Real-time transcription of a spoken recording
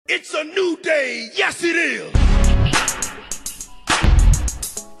It's a new day. Yes, it is.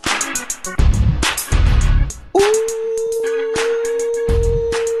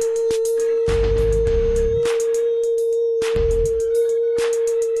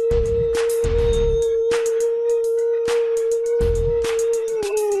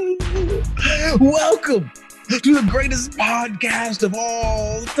 Welcome to the greatest podcast of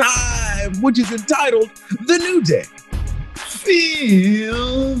all time, which is entitled The New Day.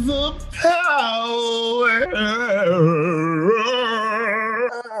 Feel the power.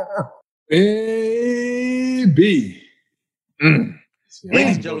 Baby. Ladies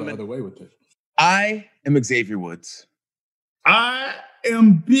and gentlemen, the other way with it. I am Xavier Woods. I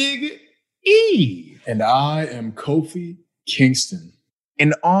am Big E. And I am Kofi Kingston.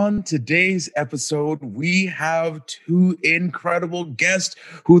 And on today's episode, we have two incredible guests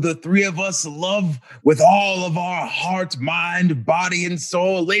who the three of us love with all of our heart, mind, body, and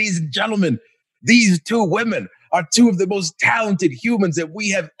soul. Ladies and gentlemen, these two women are two of the most talented humans that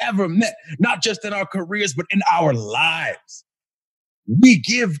we have ever met, not just in our careers, but in our lives. We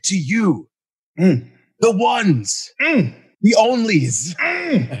give to you the ones, the onlys,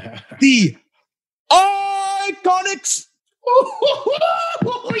 the iconics.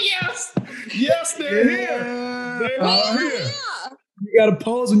 Yes. Yes, they're here. They are here. You got to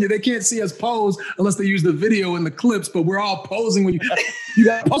pose when they can't see us pose unless they use the video in the clips, but we're all posing when you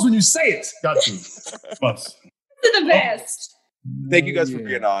got to pose when you say it. Got to. Must. They're the best. Thank you guys for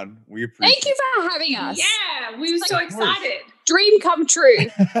being on. We appreciate Thank you for having us. Yeah, we were so excited. Dream come true.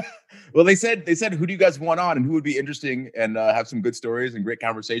 Well, they said, who do you guys want on and who would be interesting and have some good stories and great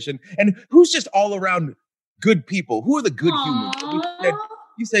conversation? And who's just all around good people? Who are the good humans?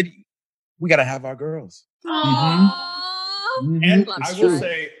 You said we got to have our girls. And I will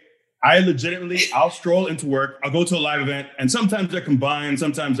say, I'll stroll into work. I'll go to a live event, and sometimes they're combined,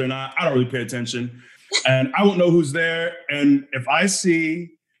 sometimes they're not. I don't really pay attention. And I won't know who's there. And if I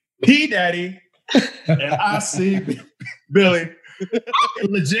see P Daddy and I see Billy, it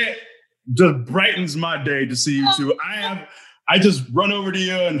legit just brightens my day to see you two. I just run over to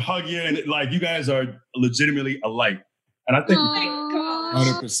you and hug you, and you guys are legitimately alike. And I think Oh my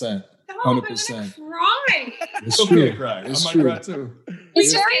gosh. 100%. I'm 100%. gonna cry. It's okay true. to cry. It's I might true. cry too.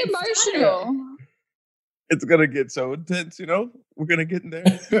 It's Yeah. very emotional. It's gonna get so intense, We're gonna get in there.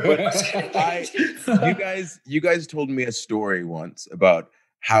 But you guys told me a story once about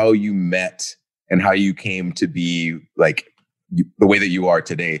how you met and how you came to be the way that you are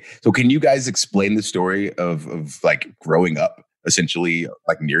today. So can you guys explain the story of growing up essentially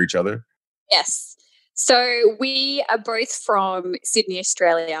near each other? Yes. So we are both from Sydney,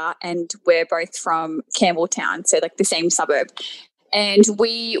 Australia, and we're both from Campbelltown, so the same suburb. And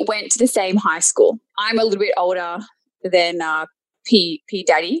we went to the same high school. I'm a little bit older than P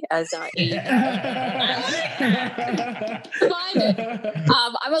Daddy, as E. I'm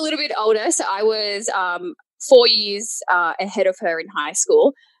a little bit older, so I was 4 years ahead of her in high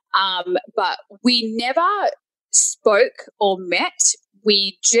school. But we never spoke or met.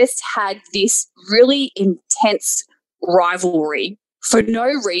 We just had this really intense rivalry for no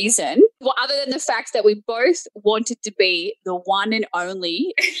reason, other than the fact that we both wanted to be the one and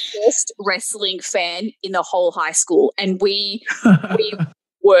only best wrestling fan in the whole high school. And we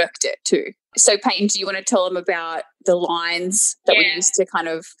worked it too. So Peyton, do you want to tell them about the lines that we used to kind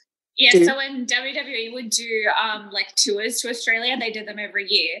of do? So when WWE would do tours to Australia, they did them every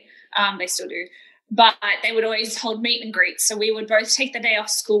year. They still do. But they would always hold meet and greets. So we would both take the day off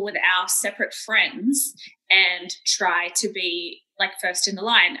school with our separate friends and try to be first in the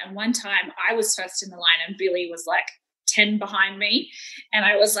line. And one time I was first in the line and Billy was 10 behind me. And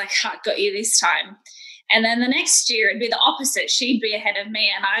I was got you this time. And then the next year it'd be the opposite. She'd be ahead of me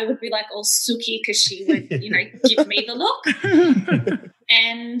and I would be all sooky because she would, give me the look.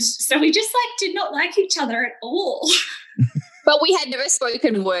 And so we just did not like each other at all. But we had never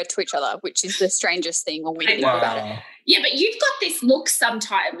spoken a word to each other, which is the strangest thing when we think about it. Yeah, but you've got this look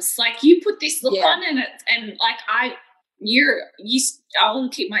sometimes. You put this look on I'll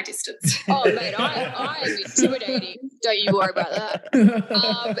keep my distance. Oh, mate, I am intimidating. Don't you worry about that.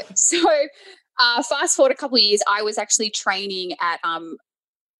 So fast forward a couple of years, I was actually training at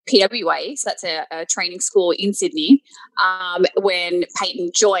PWA, so that's a training school in Sydney, when Peyton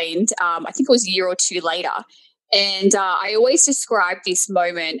joined, I think it was a year or two later. And I always describe this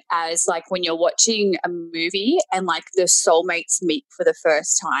moment as when you're watching a movie and the soulmates meet for the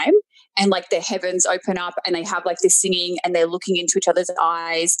first time and the heavens open up and they have this singing and they're looking into each other's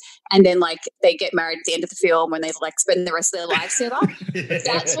eyes and then they get married at the end of the film and they spend the rest of their lives together.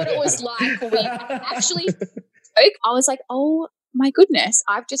 That's what it was like when we actually spoke. I was oh my goodness,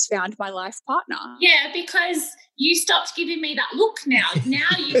 I've just found my life partner. Yeah, because you stopped giving me that look now. Now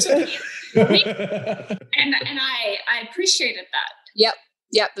you took it. And I appreciated that.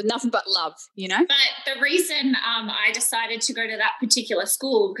 Yep, but nothing but love, you know? But the reason I decided to go to that particular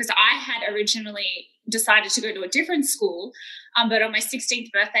school, because I had originally decided to go to a different school, but on my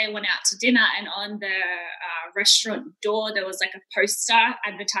 16th birthday, I went out to dinner, and on the restaurant door, there was like a poster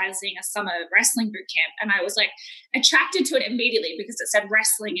advertising a summer wrestling boot camp. And I was like attracted to it immediately because it said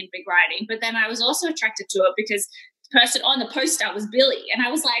wrestling in big writing. But then I was also attracted to it because the person on the poster was Billy. And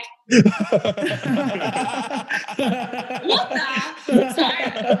I was like, what the? So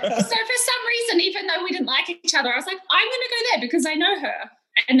for some reason, even though we didn't like each other, I was like, I'm going to go there because I know her.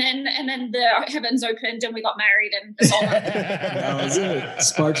 And then the heavens opened and we got married and it's all right. That was it.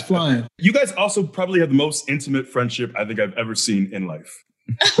 Sparks flying. You guys also probably have the most intimate friendship I think I've ever seen in life.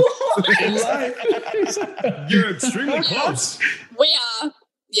 You're extremely close. We are.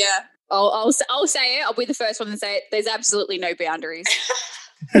 Yeah. I'll say it. I'll be the first one to say it. There's absolutely no boundaries.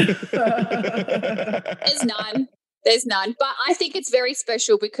 There's none. But I think it's very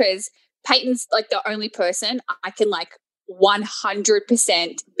special because Peyton's like the only person I can like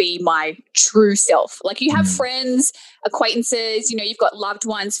 100% be my true self. Like you have friends, acquaintances, you know, you've got loved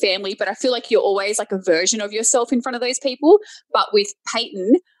ones, family, but I feel like you're always like a version of yourself in front of those people. But with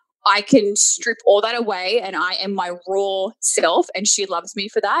Peyton, I can strip all that away and I am my raw self and she loves me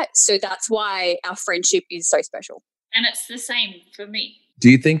for that. So that's why our friendship is so special. And it's the same for me. Do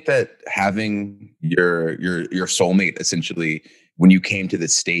you think that having your soulmate essentially when you came to the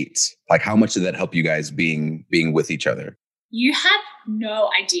States, like how much did that help you guys being with each other? You have no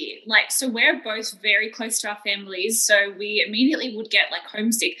idea. Like, so we're both very close to our families. So we immediately would get like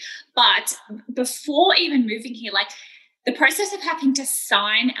homesick. But before even moving here, like the process of having to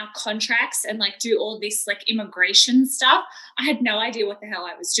sign our contracts and like do all this like immigration stuff, I had no idea what the hell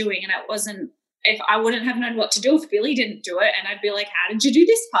I was doing. And I wouldn't have known what to do if Billy didn't do it. And I'd be like, how did you do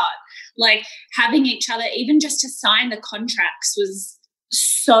this part? Like having each other, even just to sign the contracts was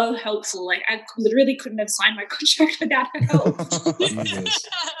so helpful. Like I literally couldn't have signed my contract without her help.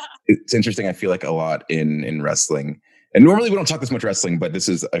 It's interesting. I feel like a lot in wrestling, and normally we don't talk this much wrestling, but I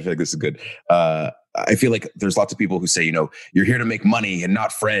feel like this is good. I feel like there's lots of people who say, you know, you're here to make money and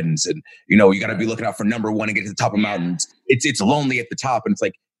not friends. And, you know, you got to be looking out for number one and get to the top of mountains. It's lonely at the top. And it's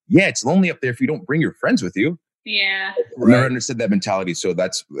like, yeah, it's lonely up there if you don't bring your friends with you. Yeah. I've never understood that mentality. So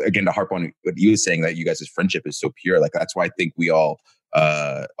that's, again, to harp on what you were saying, that you guys' friendship is so pure. Like, that's why I think we all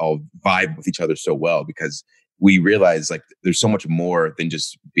vibe with each other so well, because we realize like there's so much more than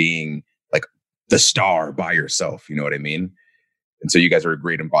just being like the star by yourself. You know what I mean? And so you guys are a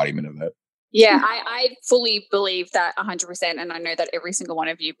great embodiment of that. Yeah, I fully believe that 100%. And I know that every single one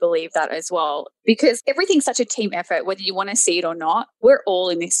of you believe that as well, because everything's such a team effort, whether you want to see it or not. We're all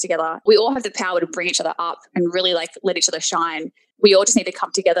in this together. We all have the power to bring each other up and really like let each other shine. We all just need to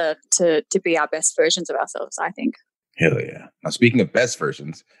come together to be our best versions of ourselves, I think. Hell yeah. Now, speaking of best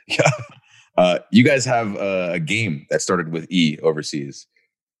versions, you guys have a game that started with E overseas.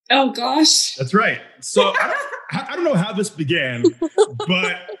 Oh, gosh. That's right. So I don't know how this began,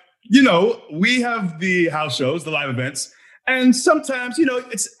 but... You know, we have the house shows, the live events, and sometimes, you know,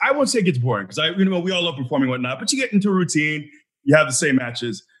 I won't say it gets boring because we all love performing and whatnot, but you get into a routine, you have the same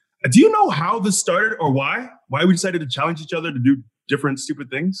matches. Do you know how this started or why we decided to challenge each other to do different stupid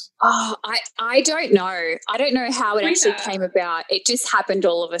things? Oh, I don't know. I don't know how it actually came about. It just happened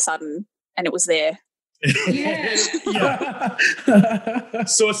all of a sudden and it was there. Yeah.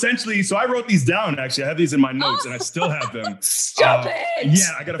 So essentially, I wrote these down. Actually, I have these in my notes, and I still have them. Stop it!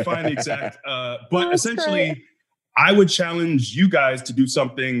 Yeah, I gotta find the exact. But essentially, great. I would challenge you guys to do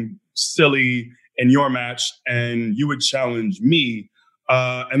something silly in your match, and you would challenge me,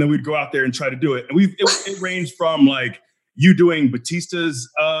 and then we'd go out there and try to do it. And it ranged from like you doing Batista's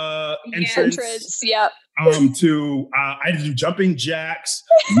entrance. Yep. To I had to do jumping jacks.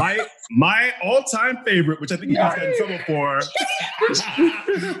 My all-time favorite, which I think you guys got in trouble for,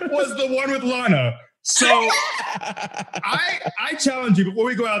 was the one with Lana. So I challenge you before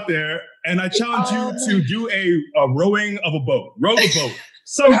we go out there, and I challenge you to do a rowing of a boat. Row the boat.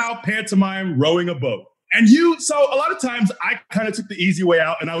 Somehow pantomime rowing a boat. And so a lot of times I kind of took the easy way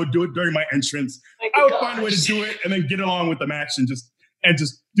out, and I would do it during my entrance. I would find a way to do it and then get along with the match and just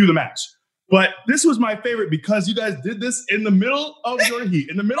do the match. But this was my favorite because you guys did this in the middle of your heat,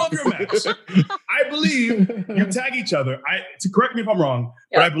 in the middle of your match. I believe you tag each other. To correct me if I'm wrong,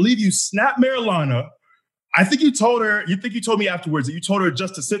 but I believe you snapped Marilana. I think you told me afterwards that you told her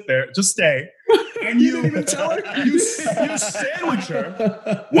just to sit there, just stay. And you didn't even tell her? You sandwich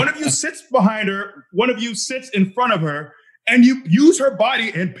her. One of you sits behind her. One of you sits in front of her. and you use her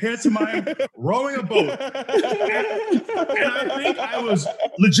body in pantomime rowing a boat. And I think I was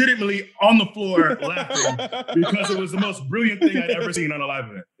legitimately on the floor laughing because it was the most brilliant thing I'd ever seen on a live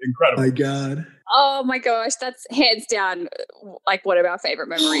event. Incredible. My God. Oh my gosh, that's hands down like one of our favorite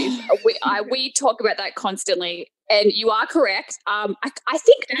memories. We talk about that constantly, and you are correct. I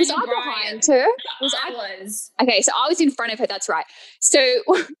think was I behind her? Was okay? So I was in front of her. That's right. So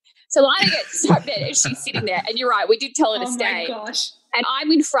Lana gets up there and she's sitting there, and you're right. We did tell her to stay. Oh my gosh. And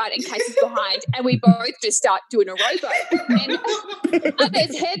I'm in front and Casey's behind, and we both just start doing a rowboat. And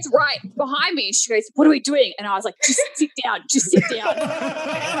there's heads right behind me. She goes, "What are we doing?" And I was like, "Just sit down. Just sit down."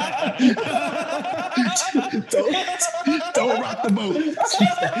 Don't rock the boat.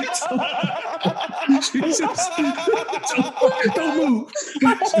 Don't move.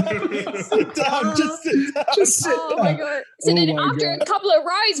 Sit down. Just sit Oh down. my God. So then after a couple of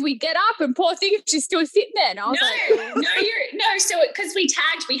rows, we get up and poor thing, she's still sitting there. And I was So because we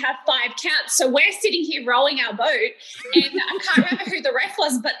tagged, we have 5 counts. So we're sitting here rowing our boat, and I can't remember who the ref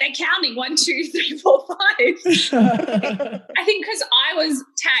was, but they're counting 1, 2, 3, 4, 5. I think because I was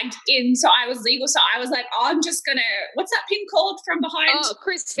tagged in, so I was legal. So I was like, oh, I'm just gonna, what's that pin called from behind? Oh,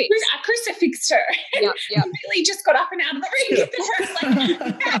 crucifix. I crucifixed her. Yep. Really just got up and out of the ring.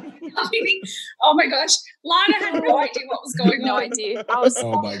 I was like, oh my gosh, Lana had no idea what was going on. No idea.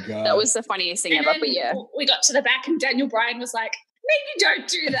 Oh my God. That was the funniest thing And ever. then But yeah, we got to the back, and Daniel Bryan was like, maybe don't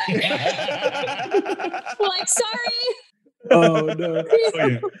do that. we're like, sorry. Oh no. Oh,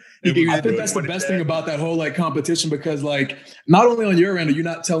 yeah. I think that's the best thing about that whole like competition, because like not only on your end are you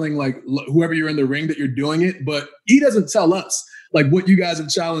not telling like whoever you're in the ring that you're doing it, but he doesn't tell us like what you guys have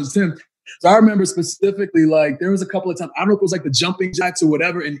challenged him. So I remember specifically, like there was a couple of times, I don't know if it was like the jumping jacks or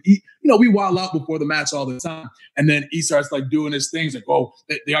whatever, and he, we wild out before the match all the time, and then he starts like doing his things like, oh,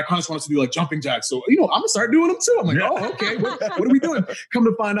 the Iconics want us to do like jumping jacks, so I'm gonna start doing them too. I'm like, oh, okay, what are we doing? Come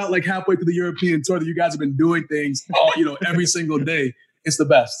to find out, like halfway through the European tour, that you guys have been doing things, every single day. It's the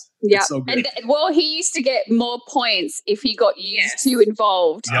best. Yeah. It's so great. And he used to get more points if he got you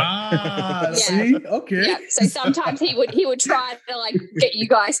involved. Ah, see? Okay. Yeah. So sometimes he would try to like get you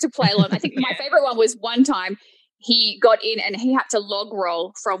guys to play along. I think my favorite one was one time he got in and he had to log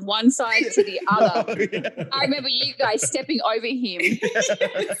roll from one side to the other. I remember you guys stepping over him,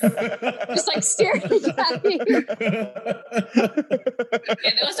 just like staring at him.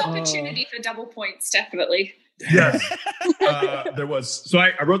 Yeah, there was opportunity for double points, definitely. Yes, there was. So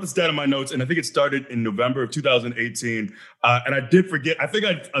I wrote this down in my notes, and I think it started in November of 2018. And I did forget. I think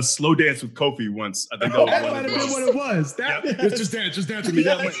I a slow dance with Kofi once. I think that was That one might of have been those. what it was. Just dance with me.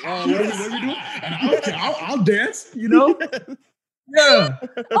 That way. What are we doing? And I'll dance. Yeah.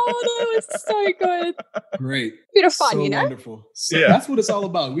 Oh, that was so good. Great. Bit of fun, So you know? wonderful. So Yeah. that's what it's all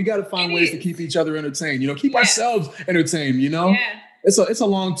about. We got to find ways to keep each other entertained. Keep ourselves entertained. Yeah. It's a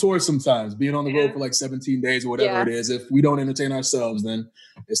long tour sometimes. Being on the road for like 17 days or whatever it is. If we don't entertain ourselves, then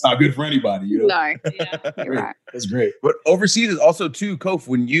it's not good for anybody. No. Yeah. You're right. That's great. But overseas is also too, Kof,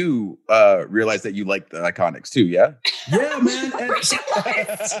 when you realized that you like the Iconics too, yeah? Yeah, man. And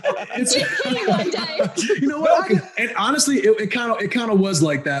it's One day. you know what? And honestly, it kind of was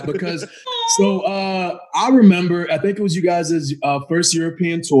like that because I remember, I think it was you guys' first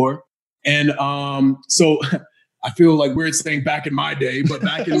European tour. And so I feel like weird saying back in my day, but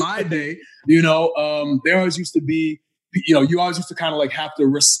back in my day, there always used to be, you always used to kind of like have to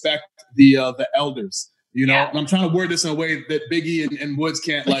respect the elders. And I'm trying to word this in a way that Biggie and Woods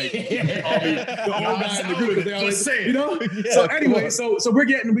can't like call me the old guy in the group. They always, So anyway, so we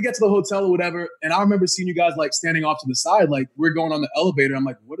get to the hotel or whatever, and I remember seeing you guys like standing off to the side, like we're going on the elevator. I'm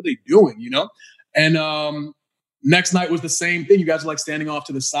like, what are they doing? And next night was the same thing. You guys are like standing off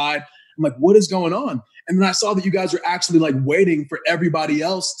to the side. I'm like, what is going on? And then I saw that you guys were actually like waiting for everybody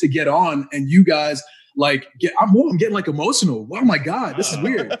else to get on, and you guys like I'm getting like emotional. Oh my God, this is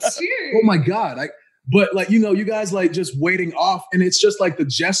weird. Oh my God, But like, you guys like just waiting off, and it's just like the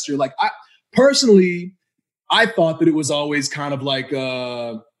gesture. Like I thought that it was always kind of like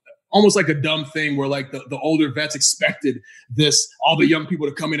almost like a dumb thing where like the older vets expected all the young people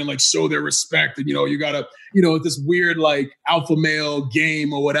to come in and like show their respect. And, you gotta, this weird like alpha male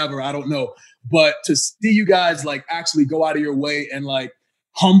game or whatever. I don't know. But to see you guys like actually go out of your way and like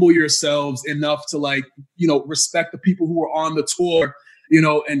humble yourselves enough to like, respect the people who are on the tour,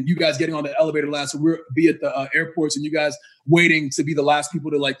 and you guys getting on the elevator last, so we're be at the airports and you guys waiting to be the last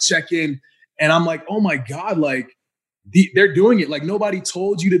people to like check in. And I'm like, oh my God, like they're doing it. Like nobody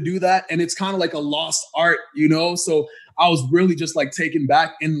told you to do that. And it's kind of like a lost art, So I was really just like taken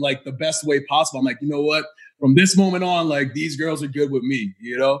back in like the best way possible. I'm like, you know what? from this moment on, like these girls are good with me,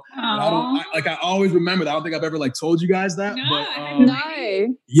 you know? And I always remember that. I don't think I've ever like told you guys that,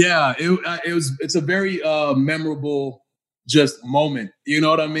 No. Yeah, it's a very memorable just moment. You know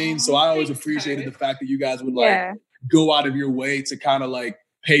what I mean? So I always appreciated the fact that you guys would like go out of your way to kind of like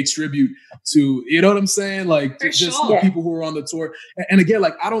pay tribute to, you know what I'm saying? Like the people who are on the tour. And again,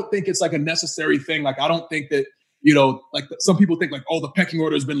 like, I don't think it's like a necessary thing. Like, I don't think that, you know, like some people think like, oh, the pecking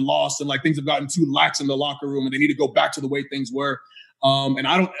order has been lost and like things have gotten too lax in the locker room and they need to go back to the way things were. And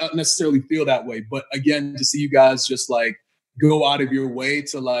I don't necessarily feel that way. But again, to see you guys just like go out of your way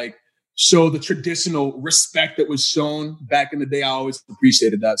to like show the traditional respect that was shown back in the day, I always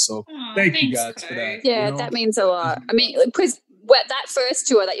appreciated that. So thank you guys for that. Yeah, you know? That means a lot. I mean, because that first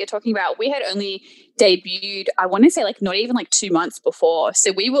tour that you're talking about, we had only debuted, I want to say like not even like 2 months before.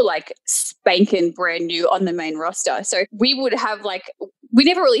 So we were like spanking brand new on the main roster. So we would have like, we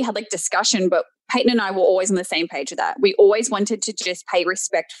never really had like discussion, but Peyton and I were always on the same page with that. We always wanted to just pay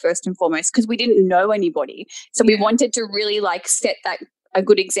respect first and foremost because we didn't know anybody. So we wanted to really like set that a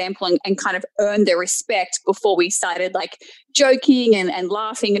good example and kind of earn their respect before we started like joking and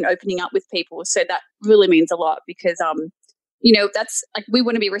laughing and opening up with people. So that really means a lot because you know, that's like, we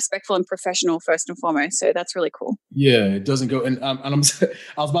want to be respectful and professional first and foremost. So that's really cool. Yeah, it doesn't go. And I was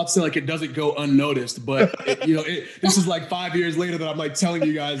about to say like, it doesn't go unnoticed, but you know, this is like 5 years later that I'm like telling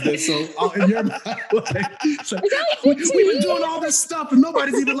you guys this. So in your mind, we've been doing all this stuff and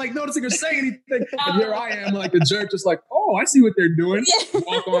nobody's even like noticing or saying anything. And here I am like the jerk, just like, oh, I see what they're doing.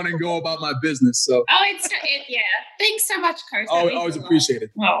 Walk on and go about my business. So. Yeah. Thanks so much, Coach. Always appreciate it.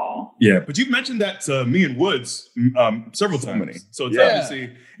 Oh. Yeah, but you've mentioned that to me and Woods several times. So it's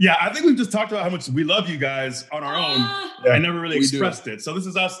obviously, I think we've just talked about how much we love you guys on our own. I never really expressed it. So this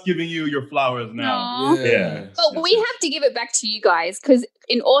is us giving you your flowers now. But we have to give it back to you guys because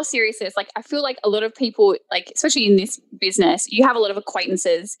in all seriousness, like I feel like a lot of people, like especially in this business, you have a lot of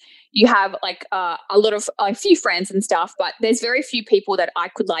acquaintances, you have like a few friends and stuff, but there's very few people that I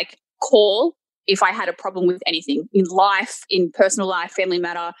could like call if I had a problem with anything in life, in personal life, family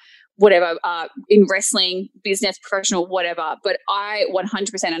matter, whatever, in wrestling, business, professional, whatever. But I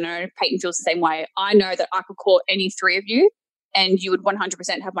 100%, I know Peyton feels the same way. I know that I could call any three of you and you would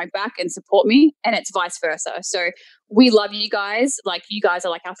 100% have my back and support me, and it's vice versa. So we love you guys. Like, you guys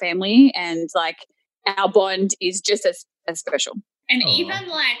are like our family, and like our bond is just as special. And even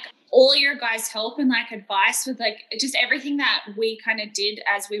like all your guys' help and like advice with like just everything that we kind of did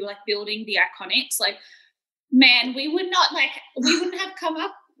as we were like building the Iconics, like, man, we wouldn't have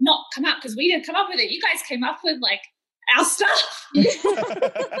not come up because we didn't come up with it. You guys came up with like our stuff.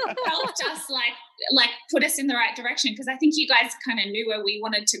 Helped us like put us in the right direction because I think you guys kind of knew where we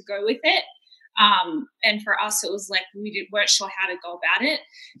wanted to go with it. And for us, it was like we weren't sure how to go about it.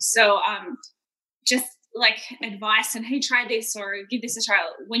 So just like advice and, hey, try this or give this a try.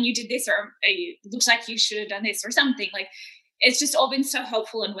 When you did this, or it looks like you should have done this or something. Like, it's just all been so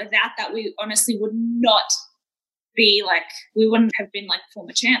helpful. And without that, we honestly would not be like, we wouldn't have been like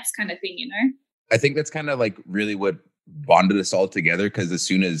former champs kind of thing, you know? I think that's kind of like really what bonded us all together. Cause as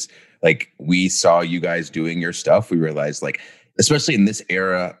soon as like we saw you guys doing your stuff, we realized like, especially in this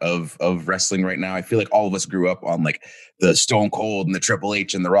era of wrestling right now, I feel like all of us grew up on like the Stone Cold and the Triple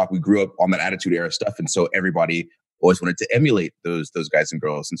H and the Rock. We grew up on that Attitude Era stuff. And so everybody always wanted to emulate those guys and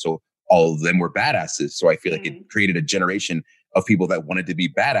girls. And so all of them were badasses. So I feel like it created a generation of people that wanted to be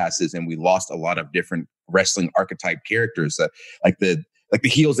badasses. And we lost a lot of different wrestling archetype characters, like the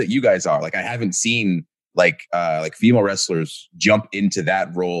heels that you guys are. Like, I haven't seen like female wrestlers jump into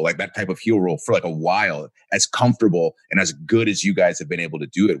that role, like that type of heel role, for like a while, as comfortable and as good as you guys have been able to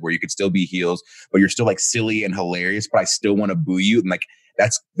do it, where you could still be heels, but you're still like silly and hilarious, but I still want to boo you. And like,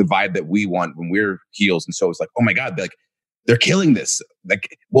 that's the vibe that we want when we're heels. And so it's like, oh my God, like, they're killing this.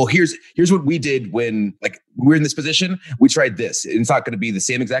 Like, well, here's what we did when like we were in this position. We tried this. It's not going to be the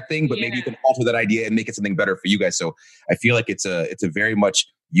same exact thing, but maybe you can alter that idea and make it something better for you guys. So I feel like it's a very much,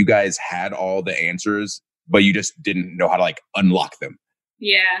 you guys had all the answers, but you just didn't know how to like unlock them.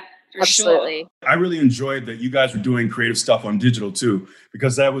 Yeah, for absolutely. Sure. I really enjoyed that you guys were doing creative stuff on digital too,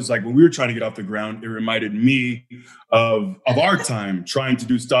 because that was like when we were trying to get off the ground, it reminded me of our time trying to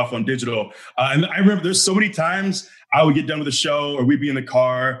do stuff on digital. And I remember there's so many times I would get done with a show or we'd be in the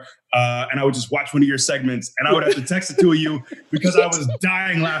car and I would just watch one of your segments and I would have to text the two of you because I was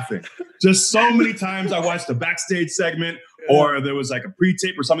dying laughing. Just so many times I watched a backstage segment or there was like a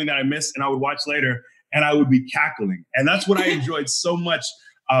pre-tape or something that I missed and I would watch later and I would be cackling. And that's what I enjoyed so much.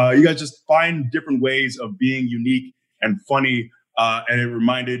 You guys just find different ways of being unique and funny. And it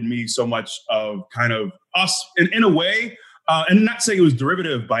reminded me so much of kind of us in a way. and not saying it was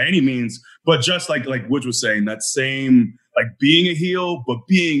derivative by any means, but just like Woods was saying, that same like being a heel, but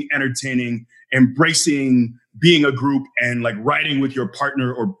being entertaining, embracing being a group, and like riding with your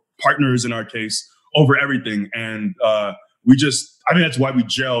partner or partners in our case over everything. And I think that's why we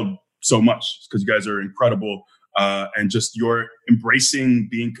gelled so much, because you guys are incredible, and just your embracing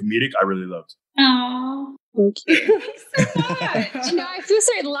being comedic, I really loved. Oh, Thank you. thanks so much. I feel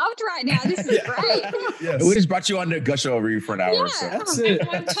so loved right now. This is great. Yes. We just brought you on to gush over you for an hour or so. That's it. I'm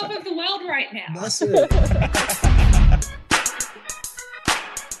on top of the world right now. That's it.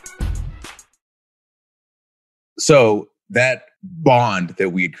 So that bond that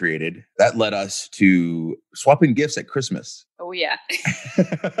we had created, that led us to swapping gifts at Christmas. Oh, yeah.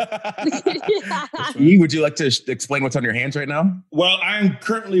 E, would you like to explain what's on your hands right now? Well, I'm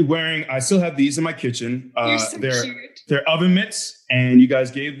currently I still have these in my kitchen. You're so cute. They're oven mitts, and you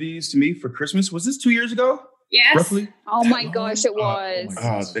guys gave these to me for Christmas. Was this 2 years ago? Yes. Roughly? Oh, my gosh, it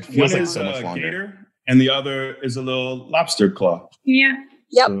was. It feels One like is so much a longer. gator, and the other is a little lobster claw. Yeah.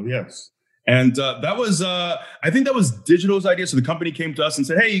 Yep. So, yes. And that was, I think that was Digital's idea. So the company came to us and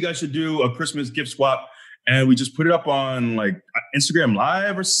said, hey, you guys should do a Christmas gift swap. And we just put it up on like Instagram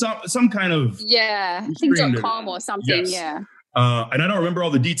Live or some kind of. Yeah. I think .com or something. Yes. Yeah. And I don't remember all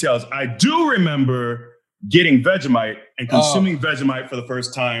the details. I do remember getting Vegemite and consuming Vegemite for the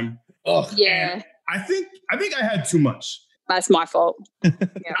first time. Oh, Yeah. And I think I had too much. That's my fault. Yeah.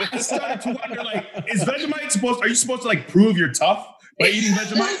 I started to wonder, like, is Vegemite are you supposed to like prove you're tough by eating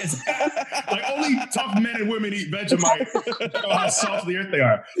Vegemite? Like only tough men and women eat Vegemite. You know how soft the earth they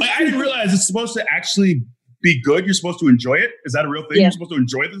are. Like I didn't realize it's supposed to actually be good. You're supposed to enjoy it. Is that a real thing? Yeah. You're supposed to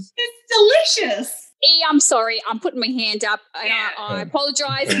enjoy this? It's delicious. I'm sorry. I'm putting my hand up. I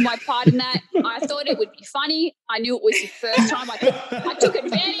apologize for my part in that. I thought it would be funny. I knew it was the first time. I took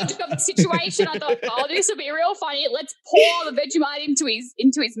advantage of the situation. I thought, oh, this will be real funny. Let's pour the Vegemite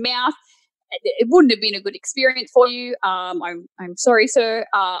into his mouth. It wouldn't have been a good experience for you. I'm sorry, sir.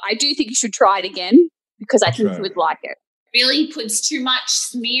 I do think you should try it again because I think you would like it. Really puts too much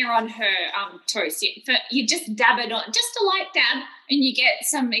smear on her toast. You just dab it on, just a light dab, and you get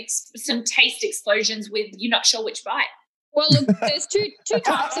some taste explosions with you're not sure which bite. Well, look, there's two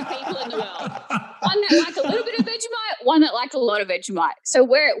types of people in the world. One that like a little bit of Vegemite, one that like a lot of Vegemite. So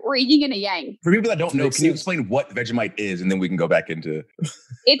we're yin and a yang. For people that don't know, can you explain what Vegemite is, and then we can go back into?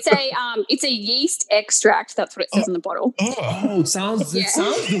 It's a yeast extract. That's what it says in the bottle. it sounds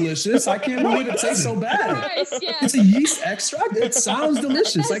delicious. I can't believe it tastes so bad. Gross, yeah. It's a yeast extract. It sounds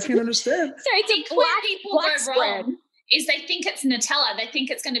delicious. I can't understand. So it's a black spread. Is they think it's Nutella. They think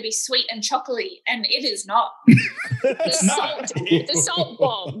it's going to be sweet and chocolatey, and it is not. The salt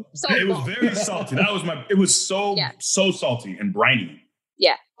bomb. It was very salty. It was so salty and briny.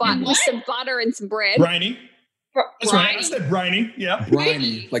 Yeah, but with some butter and some bread. Briny. That's right. I said briny. Yeah.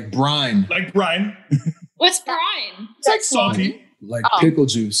 Briny, like brine. Like brine. What's brine? It's like salty. Like pickle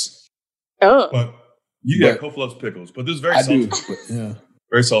juice. Oh. But Cof loves pickles, but this is very salty. Yeah.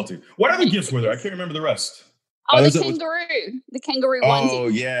 Very salty. What other gifts were there? I can't remember the rest. Oh, the kangaroo. The kangaroo onesie. Oh,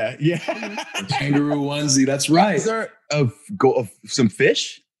 yeah. The kangaroo onesie. That's right. Is there some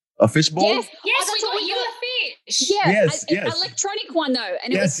fish? A fish bowl? Yes, Yes, we got you a fish. Yeah, Yes. an electronic one though,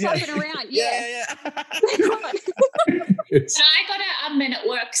 and it was flopping around. Yeah. And I got a Men at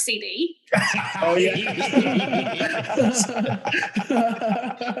Work CD. Oh, yeah.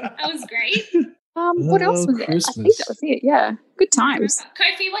 That was great. What else was there? I think that was it. Yeah, good times.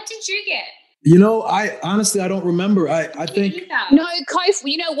 Kofi, what did you get? You know, I honestly don't remember. I think no, Kofi.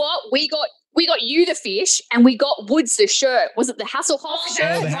 You know what? We got you the fish, and we got Woods the shirt. Was it the Hasselhoff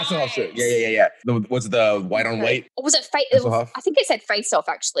shirt? Oh, the Hasselhoff shirt. Yeah. Was it the white on white? Or was it Hasselhoff? I think it said Face Off.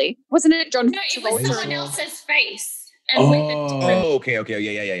 Actually, wasn't it? John? No, it was someone else's face. Okay.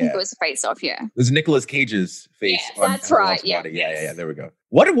 Yeah. I think it was Face Off. Yeah. It was Nicolas Cage's face. Yes, on that's right. Yeah. Yeah. There we go.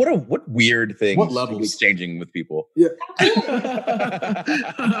 What weird things what levels exchanging with people. Yeah.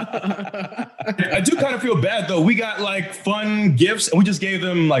 I do kind of feel bad though. We got like fun gifts, and we just gave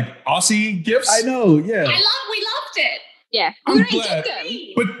them like Aussie gifts. I know. Yeah. We loved it. Yeah, I'm we already glad.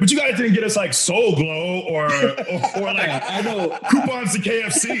 did them. But you guys didn't get us like Soul Glow or like I know coupons to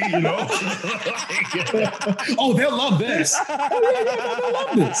KFC, you know? Oh, they'll love this. They'll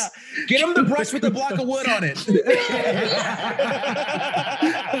love this. Get them the brush with the block of wood on it.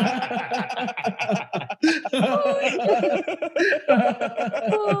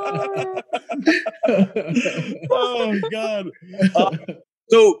 Oh God.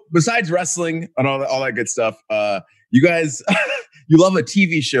 So besides wrestling and all that good stuff, you guys, you love a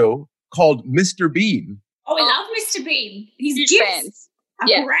TV show called Mr. Bean. Oh, we love Mr. Bean. He's Huge gifts fans.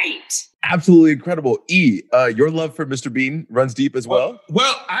 are great. Absolutely incredible. Your love for Mr. Bean runs deep as well.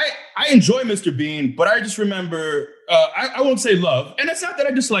 Well, I enjoy Mr. Bean, but I just remember, I won't say love. And it's not that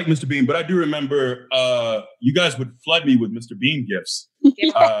I dislike Mr. Bean, but I do remember you guys would flood me with Mr. Bean gifts.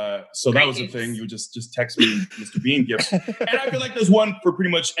 So that was the thing. You would just text me Mr. Bean gifts. And I feel like there's one for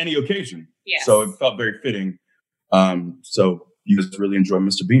pretty much any occasion. Yes. So it felt very fitting. So you guys really enjoy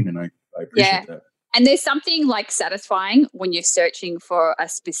Mr. Bean, and I appreciate that. And there's something like satisfying when you're searching for a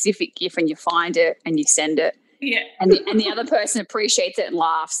specific gift and you find it and you send it. Yeah. And the other person appreciates it and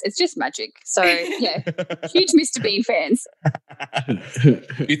laughs. It's just magic. So, yeah, huge Mr. Bean fans. Do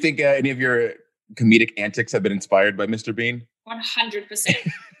you think any of your comedic antics have been inspired by Mr. Bean?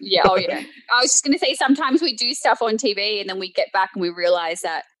 100%. Yeah. Oh, yeah. I was just going to say, sometimes we do stuff on TV and then we get back and we realize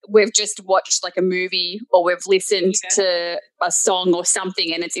that we've just watched like a movie or we've listened to a song or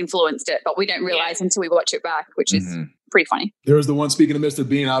something and it's influenced it, but we don't realize until we watch it back, which is pretty funny. There was the one, speaking of Mr.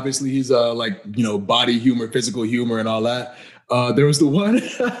 Bean, obviously he's body humor, physical humor and all that. There was the one,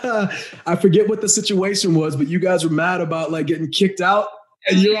 I forget what the situation was, but you guys were mad about like getting kicked out.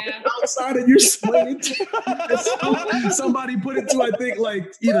 And you're outside and you're swinging. And somebody put it to, I think,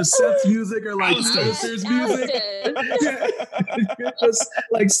 like either Seth's music or like Spencer's music. Yeah. Just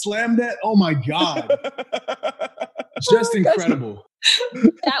like slammed that. Oh my God. Just incredible.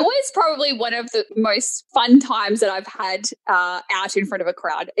 That was probably one of the most fun times that I've had out in front of a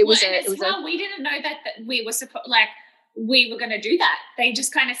crowd. We didn't know that we were we were going to do that. They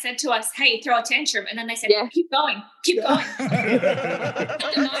just kind of said to us, hey, throw a tantrum. And then they said, keep going. The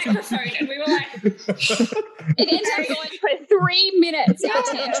microphone. And we were like... It ended up going for 3 minutes, our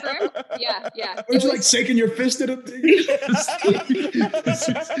tantrum. Yeah. Were you like shaking your fist at him?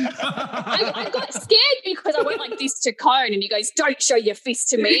 I got scared because I went like this to Cone and he goes, don't show your fist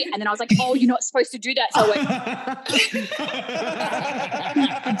to me. And then I was like, oh, you're not supposed to do that. So I went...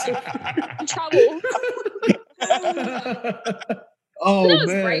 in trouble. Oh, that was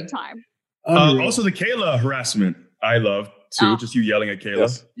man. a great time. Also, the Kayla harassment I love too. Just you yelling at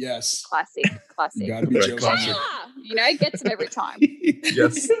Kayla. Yes. Classic. You gotta be joking. Kayla, gets them every time.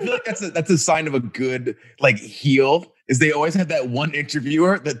 Yes. I feel like that's a sign of a good like heel. Is they always have that one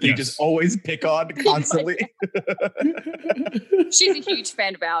interviewer that they just always pick on constantly. She's a huge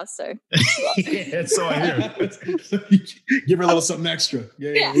fan of ours, so. So I hear. Give her a little something extra.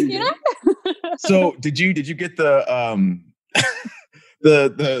 Yeah. You know? So did you get the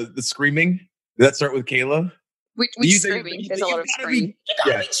the screaming? Did that start with Kayla? Which screaming? There's a lot of screaming. You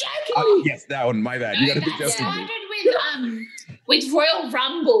gotta be joking. Yes, that one. My bad. You gotta be joking. It started with Royal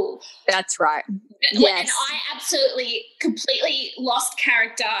Rumble. That's right. Yes. And I absolutely, completely lost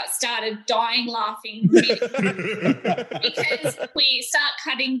character, started dying laughing because we start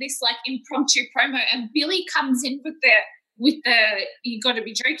cutting this like impromptu promo and Billy comes in with the you gotta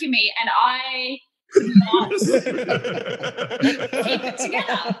be joking me, and I could not keep it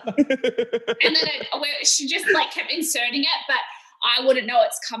together. And then she just like kept inserting it, but I wouldn't know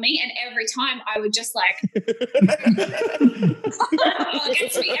it's coming, and every time I would just like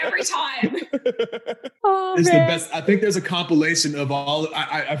it's me every time. Oh, it's man. the best. I think there's a compilation of all.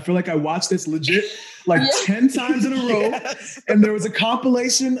 I feel like I watched this legit like 10 times in a row, and there was a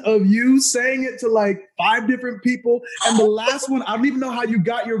compilation of you saying it to like 5 different people, and the last one, I don't even know how you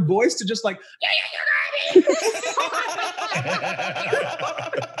got your voice to just like.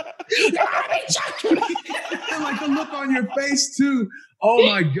 And like the look on your face too. Oh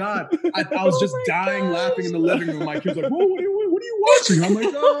my God. I was just dying laughing in the living room. My kids were like, whoa, what are you watching? I'm like,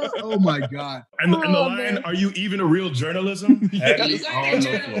 oh my God. And the line, man. Are you even a real journalism? Heavy on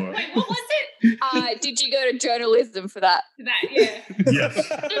the floor. Wait, what was it? Did you go to journalism for that? Yeah. Yes.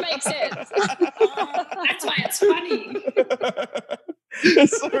 It makes sense. That's why it's funny.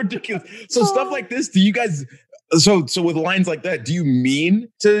 It's so ridiculous. So stuff like this, do you guys... So with lines like that, do you mean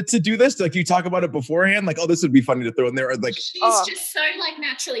to do this? Like, you talk about it beforehand? Like, oh, this would be funny to throw in there? Or like, she's just so like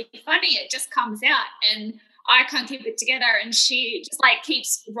naturally funny. It just comes out, and I can't keep it together. And she just like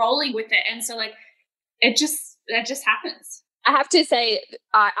keeps rolling with it, and so like that just happens. I have to say,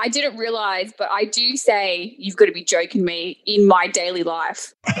 I didn't realize, but I do say "you've got to be joking me" in my daily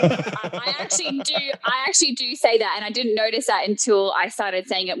life. I actually do say that, and I didn't notice that until I started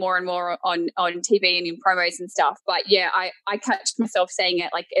saying it more and more on TV and in promos and stuff. But yeah, I catch myself saying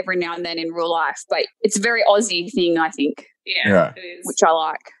it like every now and then in real life. But it's a very Aussie thing, I think. Yeah. It is. Which I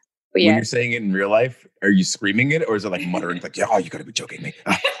like. But when you're saying it in real life, are you screaming it, or is it like muttering, like, "Yeah, you got to be joking me"?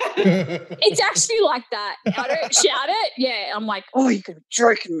 It's actually like that. I don't shout it. Yeah, I'm like, "Oh, you could be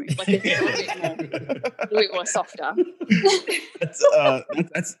joking me." Like a little bit more softer. That's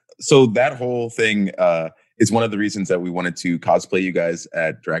so that whole thing is one of the reasons that we wanted to cosplay you guys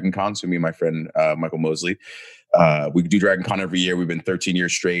at Dragon Con. So me and my friend Michael Mosley, we do Dragon Con every year. We've been 13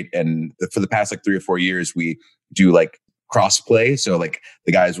 years straight, and for the past like 3 or 4 years, we do like crossplay. So like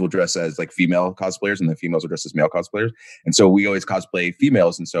the guys will dress as like female cosplayers and the females will dress as male cosplayers. And so we always cosplay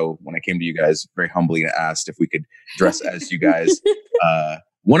females. And so when I came to you guys very humbly and asked if we could dress as you guys,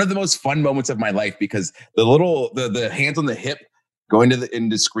 one of the most fun moments of my life, because the hands on the hip going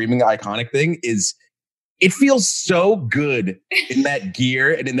into screaming iconic thing it feels so good in that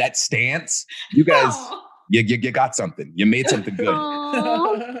gear and in that stance. You guys, you got something. You made something good.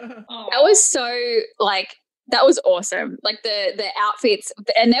 That was so like, that was awesome. Like the outfits,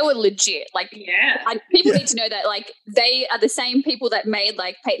 and they were legit. Like, people need to know that like they are the same people that made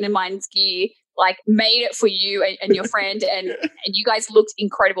like Peyton and mine's gear, like made it for you and your friend, and you guys looked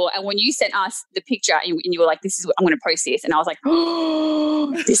incredible. And when you sent us the picture and you were like, "This is what I'm going to post this," and I was like,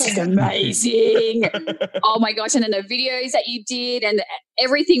 "Oh, this is amazing! Oh my gosh!" And then the videos that you did, and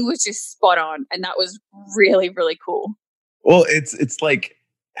everything was just spot on, and that was really, really cool. Well, it's like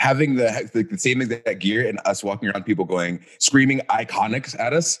having the same exact gear and us walking around, people screaming iconics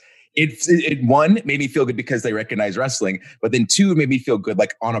at us. It one made me feel good because they recognize wrestling, but then two made me feel good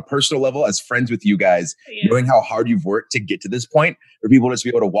like on a personal level as friends with you guys, knowing how hard you've worked to get to this point, for people to just be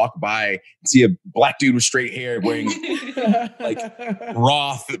able to walk by and see a black dude with straight hair wearing like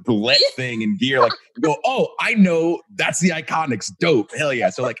Roth bullet thing and gear, like go, oh, I know that's the Iconics, dope, hell yeah.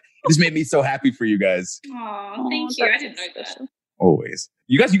 So like this made me so happy for you guys. Oh, thank you. I didn't know that. Always.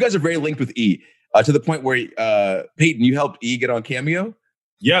 You guys are very linked with E, to the point where Peyton, you helped E get on Cameo.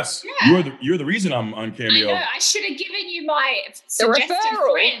 Yes, you're the reason I'm on Cameo. I know. I should have given you my suggested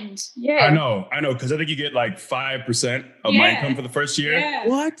friend. Yeah, I know, because I think you get like 5% of my income for the first year. Yeah.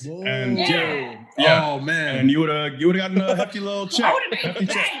 What? And oh man, and you would have gotten a hefty little check. I would have made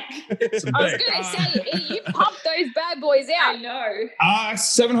bank. I was going to say, you pumped those bad boys out. I know.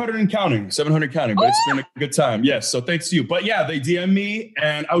 700 and counting, but it's been a good time. Yes, so thanks to you. But yeah, they DM me,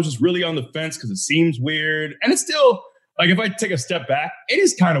 and I was just really on the fence because it seems weird, and it's still. Like, if I take a step back, it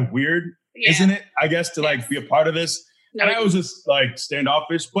is kind of weird, isn't it? I guess to like be a part of this. No, and I was just like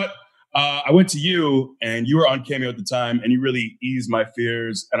standoffish. But I went to you and you were on Cameo at the time and you really eased my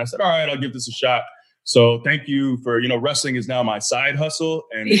fears. And I said, all right, I'll give this a shot. So thank you for, wrestling is now my side hustle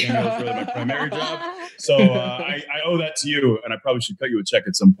and Cameo is really my primary job. So I owe that to you, and I probably should cut you a check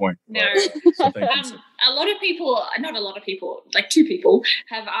at some point. No. So thank you. A lot of people, not a lot of people, like 2 people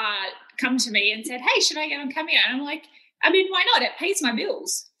have come to me and said, hey, should I get on Cameo? And I'm like, I mean, why not? It pays my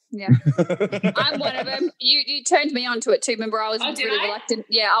bills. Yeah. I'm one of them. You turned me onto it too. Remember, I was really reluctant.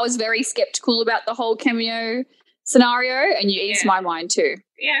 Yeah, I was very skeptical about the whole Cameo scenario, and you eased my mind too.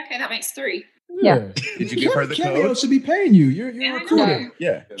 Yeah, okay, that makes 3. Yeah. Did you give her the Cameo code? should be paying you. You're a recruiter.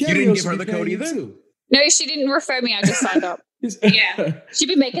 Yeah. Cameo you didn't give her should the be code paying either? you too. No, she didn't refer me. I just signed up. Yeah. She'd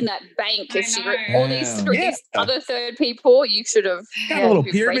be making that bank if she all these other third people. You should have got a little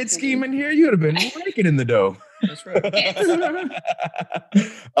pyramid scheme in here. You would have been raking in the dough. That's right.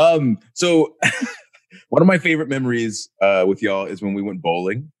 So one of my favorite memories with y'all is when we went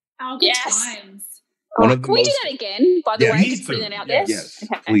bowling. Oh, good times. Can we do that again, by the way? Just putting that out there. Yes,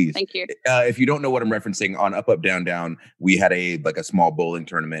 okay, please. Thank you. If you don't know what I'm referencing, on Up, Up, Down, Down, we had a small bowling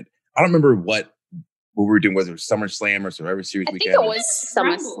tournament. I don't remember what we were doing. Was it SummerSlam or Survivor Series weekend? I think it was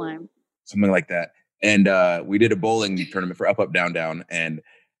SummerSlam. Something like that. And we did a bowling tournament for Up, Up, Down, Down. And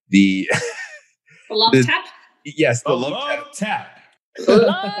the love tap? Yes, the love tap.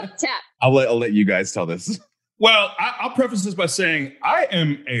 Love tap. I'll let you guys tell this. Well, I'll preface this by saying I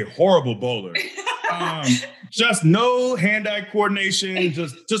am a horrible bowler. Just no hand-eye coordination,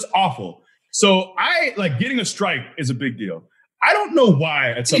 just awful. So I like getting a strike is a big deal. I don't know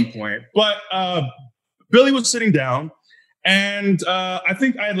why at some point, but Billy was sitting down, and I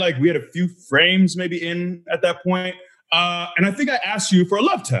think we had a few frames maybe in at that point, and I think I asked you for a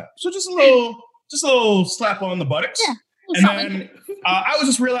love tap. So just a little slap on the buttocks. Yeah. And then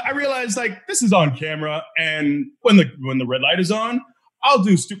I realized like this is on camera, and when the red light is on, I'll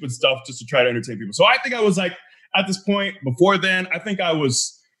do stupid stuff just to try to entertain people. So I think I was like at this point before then, I think I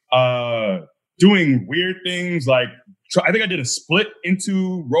was doing weird things like I think I did a split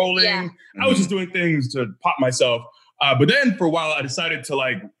into rolling. Yeah. I was just doing things to pop myself. But then for a while I decided to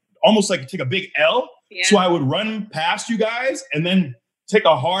like almost like take a big L. Yeah. So I would run past you guys and then take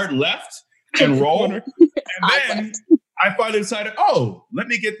a hard left and roll. And then I finally decided, let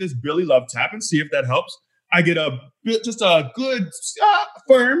me get this Billy Love tap and see if that helps. I get just a good,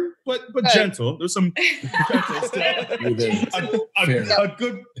 firm, but gentle. There's some gentle still. A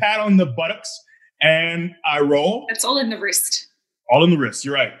good pat on the buttocks, and I roll. It's all in the wrist. All in the wrist,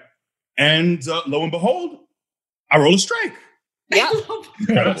 you're right. And lo and behold, I roll a strike. Yeah.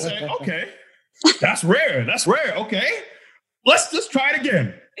 And I say, okay, that's rare. That's rare. Okay, let's just try it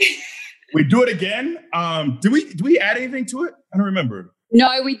again. We do it again. Do we add anything to it? I don't remember.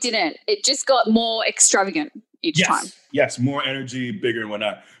 No, we didn't. It just got more extravagant each time. Yes, more energy, bigger and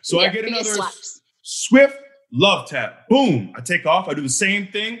whatnot. So I get another slaps. swift love tap. Boom. I take off. I do the same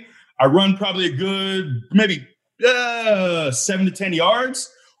thing. I run probably a good, maybe 7 to 10 yards.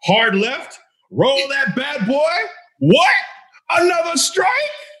 Hard left. Roll that bad boy. What? Another strike?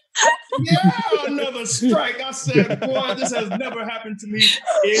 Yeah, another strike. I said, boy, this has never happened to me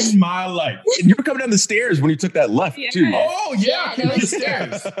in my life. And you were coming down the stairs when you took that left, too. Oh, yeah. Yeah, The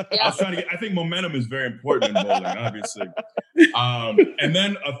stairs. I was trying to I think momentum is very important in bowling, obviously. And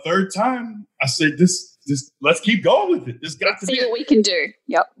then a third time, I said, this let's keep going with it. This got to see be what we can do.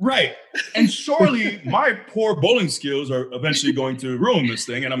 Yep. right. And surely my poor bowling skills are eventually going to ruin this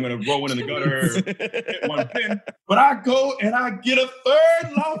thing, and I'm going to roll one in the gutter, hit one pin. But I go and I get a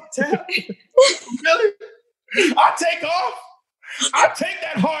third love tap. Really? I take off. I take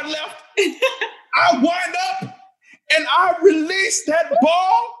that hard left. I wind up and I release that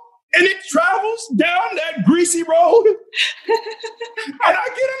ball. And it travels down that greasy road. And I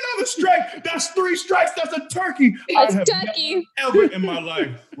get another strike. That's 3 strikes. That's a turkey. That's I have turkey. never ever in my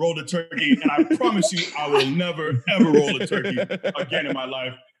life rolled a turkey. And I promise you, I will never, ever roll a turkey again in my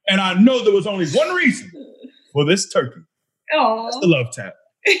life. And I know there was only one reason for this turkey. Oh, That's the love tap.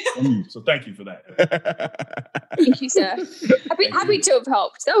 So thank you for that. Thank you, sir. Happy to have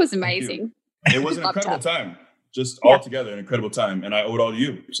helped. That was amazing. It was an incredible time. Just all together, an incredible time. And I owe it all to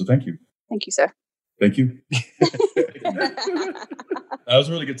you. So thank you. Thank you, sir. Thank you. That was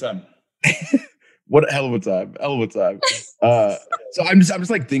a really good time. What a hell of a time. Hell of a time. So I'm just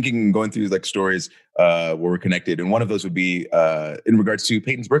like thinking, going through like stories where we're connected. And one of those would be in regards to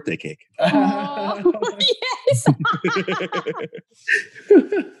Peyton's birthday cake. Oh, yes.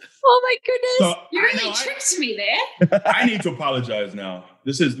 Oh my goodness. So, you really tricked me there. I need to apologize now.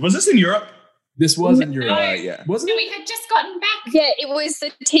 Was this in Europe? This wasn't your yeah. wasn't No, it? we had just gotten back. Yeah, it was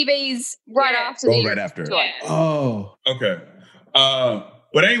the TVs right after. Right after. Yeah. Oh. Okay.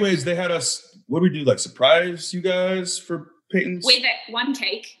 But anyways, they had us, what do we do? Like surprise you guys for Peyton's? With it, one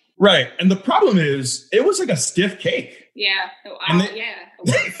cake. Right. And the problem is it was like a stiff cake. Yeah. And Yeah.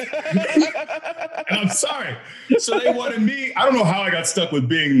 And I'm sorry. So they wanted me. I don't know how I got stuck with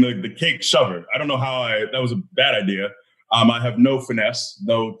being the cake shover. I don't know how that was a bad idea. I have no finesse,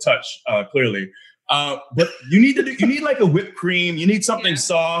 no touch, clearly. But you need like a whipped cream. You need something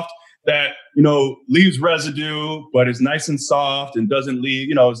soft that, leaves residue, but is nice and soft and doesn't leave,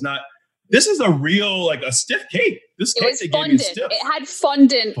 it's not. This is a real, like a stiff cake. This cake they gave me is stiff. It had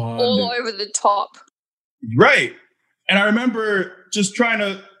fondant all over the top. Right. And I remember just trying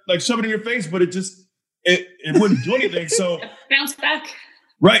to like shove it in your face, but it wouldn't do anything. So bounce back.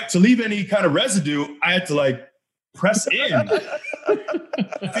 Right. To leave any kind of residue, I had to like press in. I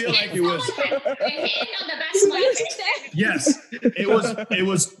feel like it was. Yes, it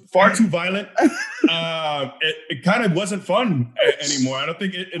was far too violent. It kind of wasn't fun anymore. I don't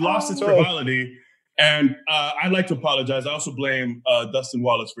think it lost its frivolity. And I'd like to apologize. I also blame Dustin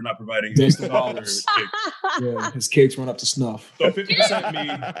Wallace for not providing Dustin Wallace. Yeah, his cakes weren't up to snuff. So 50% me,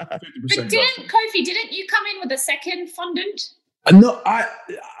 50% But Dustin. Kofi, didn't you come in with a second fondant? No, I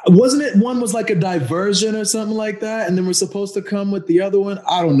wasn't it. One was like a diversion or something like that, and then we're supposed to come with the other one.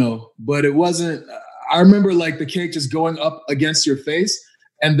 I don't know, but it wasn't. I remember like the cake just going up against your face,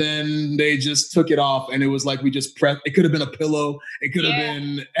 and then they just took it off, and it was like we just pressed. It could have been a pillow. It could have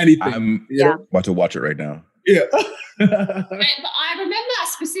been anything. I'm about to watch it right now. Yeah. But I remember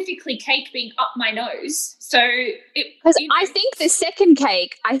specifically cake being up my nose. So because I think the second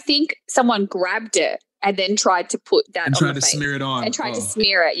cake, I think someone grabbed it and then tried to put that and on tried the to face. smear it on. And tried to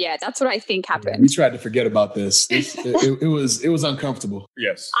smear it. Yeah, that's what I think happened. Yeah, we tried to forget about this. It was uncomfortable.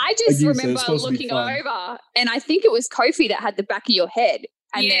 Yes. I just Like you said, remember it's supposed to be looking fun. over, and I think it was Kofi that had the back of your head,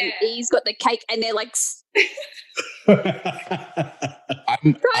 and then he's got the cake, and they're like,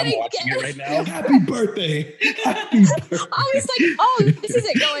 I'm watching it right now. Happy birthday. Happy birthday. I was like, oh, this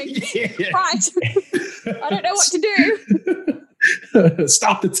isn't going right. I don't know what to do.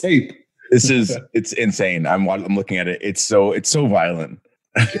 Stop the tape. It's insane. I'm looking at it. It's so violent.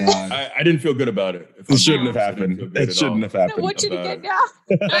 I didn't feel good about it. It shouldn't have happened. It shouldn't have happened. What should again now?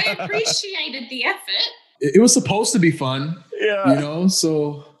 I appreciated the effort. It was supposed to be fun. Yeah.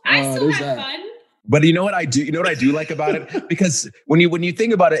 So I still there's had that. fun. But you know what I do? You know what I do like about it? Because when you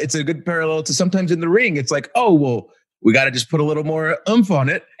think about it, it's a good parallel to sometimes in the ring. It's like, oh, well, we got to just put a little more oomph on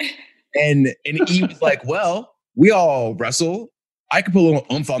it. And he was like, well, we all wrestle. I can put a little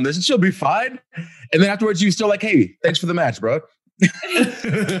oomph on this and she'll be fine. And then afterwards, you still like, hey, thanks for the match, bro.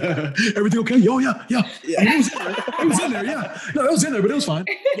 Everything okay? Oh, yeah. It was in there, yeah. No, it was in there, but it was fine.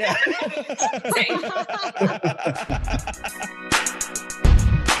 Yeah.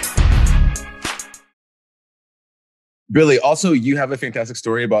 Billy, also, you have a fantastic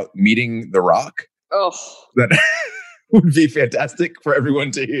story about meeting The Rock. Oh. That would be fantastic for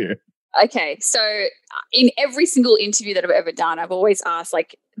everyone to hear. Okay, so in every single interview that I've ever done, I've always asked,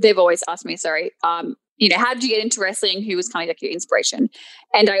 they've always asked me, how did you get into wrestling? Who was kind of like your inspiration?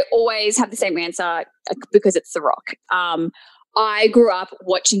 And I always have the same answer, because it's The Rock. I grew up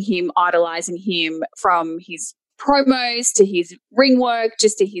watching him, idolizing him, from his promos to his ring work,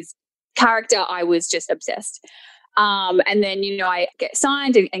 just to his character. I was just obsessed. And then, I get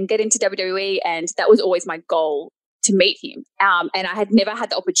signed and get into WWE, and that was always my goal, to meet him. And I had never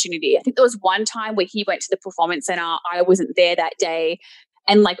had the opportunity. I think there was one time where he went to the Performance Center. I wasn't there that day.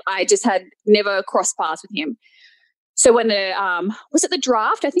 And I just had never crossed paths with him. So when was it the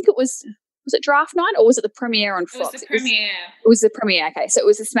draft? I think it was it draft night, or was it the premiere on Fox? It was the premiere. It was the premiere. Okay. So it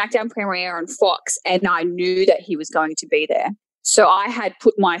was the SmackDown premiere on Fox, and I knew that he was going to be there. So I had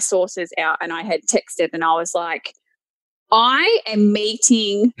put my sources out and I had texted, and I was like, I am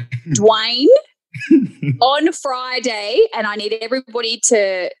meeting Dwayne on Friday, and I need everybody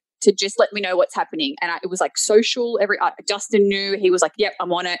to just let me know what's happening. And it was social. Justin knew. He was like, yep,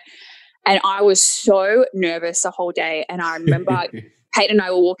 I'm on it. And I was so nervous the whole day. And I remember Peyton and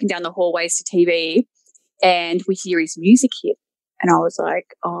I were walking down the hallways to TV, and we hear his music hit. And I was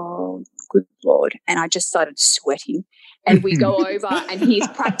like, oh, good Lord. And I just started sweating. And we go over and he's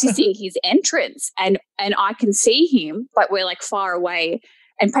practicing his entrance, and I can see him, but we're far away.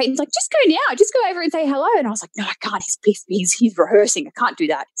 And Peyton's like, just go now, just go over and say hello. And I was like, no, I can't. He's rehearsing. I can't do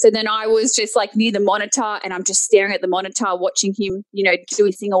that. So then I was just near the monitor, and I'm just staring at the monitor, watching him, do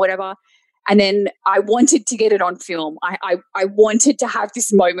his thing or whatever. And then I wanted to get it on film. I wanted to have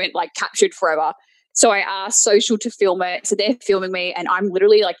this moment captured forever. So I asked Social to film it. So they're filming me, and I'm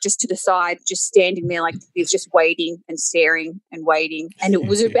literally just to the side, just standing there this, just waiting and staring and waiting. And it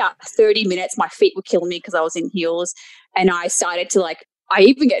was about 30 minutes. My feet were killing me because I was in heels, and I started to I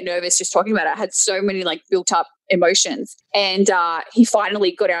even get nervous just talking about it. I had so many built up emotions. And he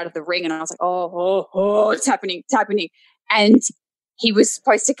finally got out of the ring, and I was like, oh, it's happening. And he was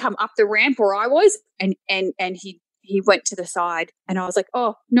supposed to come up the ramp where I was, and he went to the side, and I was like,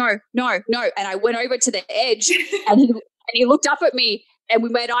 oh, no. And I went over to the edge, and he looked up at me, and we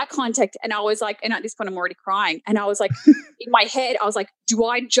made eye contact, and I was like, and at this point I'm already crying. And I was like, in my head, I was like, do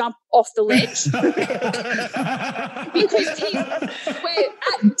I jump off the ledge? Because we're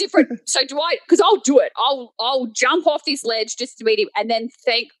at different, so do I, because I'll do it. I'll jump off this ledge just to meet him. And then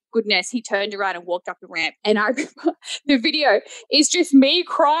thank goodness he turned around and walked up the ramp. And I remember the video is just me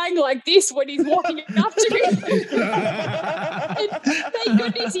crying like this when he's walking up to me. And thank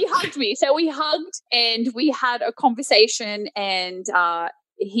goodness he hugged me. So we hugged and we had a conversation, and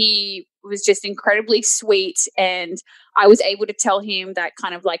he was just incredibly sweet. And I was able to tell him that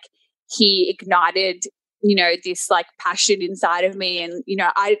kind of he ignited, this passion inside of me. And,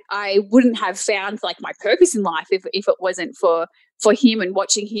 I wouldn't have found my purpose in life if it wasn't for him and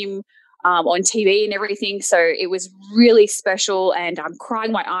watching him on TV and everything. So it was really special, and I'm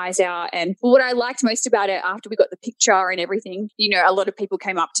crying my eyes out. And what I liked most about it, after we got the picture and everything, a lot of people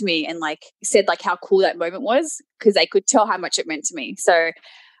came up to me and said how cool that moment was, because they could tell how much it meant to me. So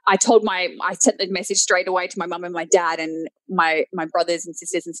I sent the message straight away to my mum and my dad and my brothers and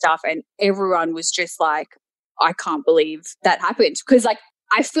sisters and stuff. And everyone was just like, I can't believe that happened. Because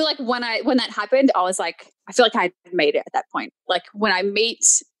I feel when that happened, I was I feel I had made it at that point. When I meet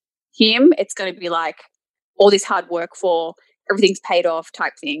him, it's going to be all this hard work for everything's paid off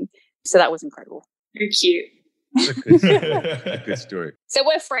type thing. So that was incredible. Very cute. A good story. So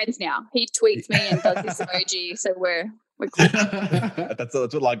we're friends now. He tweets me and does this emoji. So we're cool. That's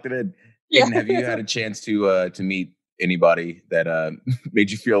what locked it in. Yeah. Aiden, have you had a chance to meet anybody that made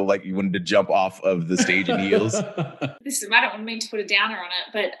you feel like you wanted to jump off of the stage in heels? I don't mean to put a downer on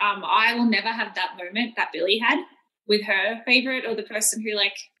it, but I will never have that moment that Billy had with her favorite, or the person who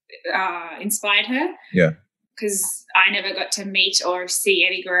inspired her. Yeah. Because I never got to meet or see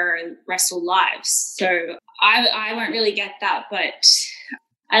Eddie Guerrero wrestle live. So I won't really get that, but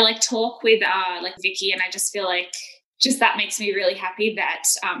I talk with Vicky, and I just feel just that makes me really happy that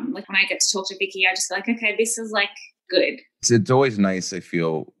when I get to talk to Vicky, I just feel okay, this is good. It's always nice, I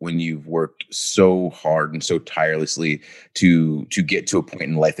feel, when you've worked so hard and so tirelessly to get to a point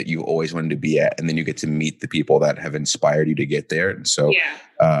in life that you always wanted to be at, and then you get to meet the people that have inspired you to get there. And so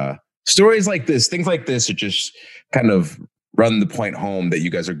stories like this, things like this are just kind of run the point home that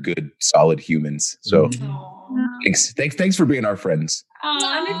you guys are good, solid humans. So thanks for being our friends. Oh,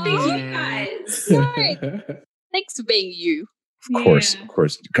 no, thank you guys. Thanks for being you. Of course.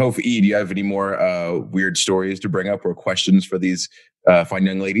 Kofi, do you have any more weird stories to bring up or questions for these fine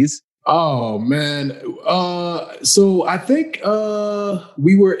young ladies? Oh man. So I think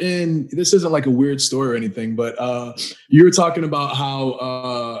we were in, this isn't like a weird story or anything, but you were talking about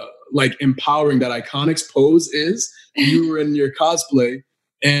how like empowering that Iconics pose is. You were in your cosplay.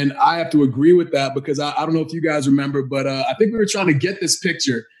 And I have to agree with that because I don't know if you guys remember, but I think we were trying to get this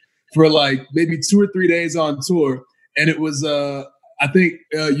picture for like maybe 2 or 3 days on tour. And it was, I think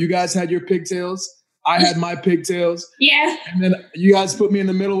you guys had your pigtails. I had my pigtails. Yeah. And then you guys put me in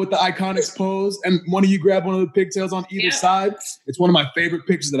the middle with the Iconics pose. And one of you grabbed one of the pigtails on either side. It's one of my favorite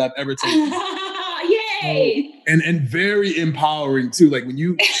pictures that I've ever taken. Yay. And very empowering too. Like when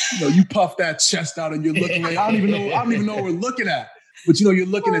you puff that chest out and you're looking like, I don't even know what we're looking at. But you're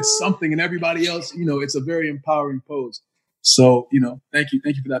looking at something and everybody else, it's a very empowering pose. So, thank you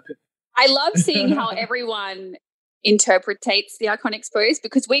for that pic. I love seeing how everyone interprets the Iconics pose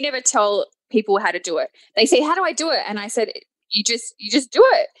because we never tell people how to do it. They say, how do I do it? And I said, you just do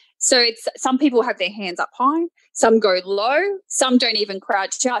it. So it's some people have their hands up high, some go low, some don't even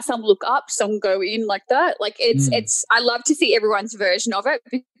crouch out, some look up, some go in like that. Like it's I love to see everyone's version of it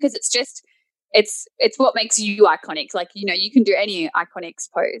because it's just it's what makes you iconic. Like, you can do any Iconics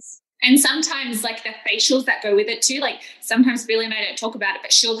pose. And sometimes like the facials that go with it too, like sometimes Billy and I don't talk about it,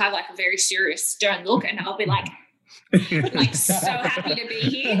 but she'll have like a very serious stern look and I'll be like so happy to be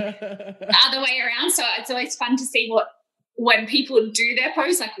here. The other way around. So it's always fun to see when people do their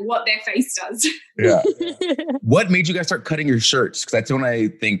pose, like what their face does. Yeah. What made you guys start cutting your shirts? Because that's when I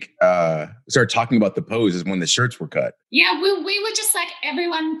think started talking about the pose is when the shirts were cut. Yeah, we were just like,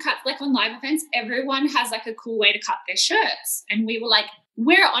 everyone cut, like on live events, everyone has like a cool way to cut their shirts. And we were like,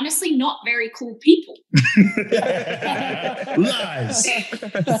 we're honestly not very cool people. Lies. So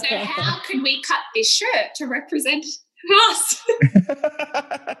how could we cut this shirt to represent us?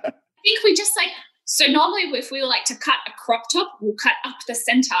 I think we just like, so normally if we were like to cut a crop top, we'll cut up the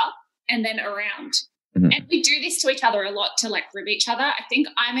center and then around. Mm-hmm. And we do this to each other a lot to like rib each other. I think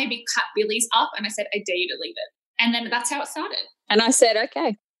I maybe cut Billy's up and I said, I dare you to leave it. And then that's how it started. And I said,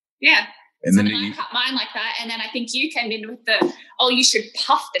 okay. Yeah. And so then I cut mine like that. And then I think you came in with you should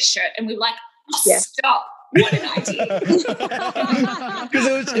puff the shirt. And we were like, stop. What an idea.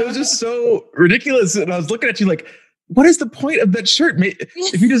 Because it was just so ridiculous. And I was looking at you like, what is the point of that shirt?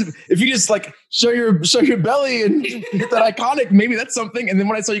 If you just like show your belly and get that iconic, maybe that's something. And then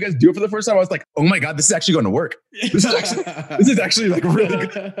when I saw you guys do it for the first time, I was like, oh my God, this is actually going to work. This is actually like really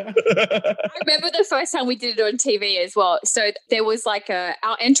good. I remember the first time we did it on TV as well. So there was like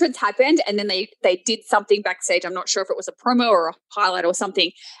our entrance happened and then they did something backstage. I'm not sure if it was a promo or a highlight or something.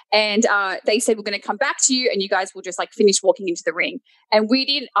 And they said, we're going to come back to you and you guys will just like finish walking into the ring. And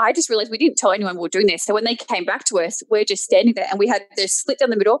I just realized we didn't tell anyone we were doing this. So when they came back to us, we're just standing there and we had this split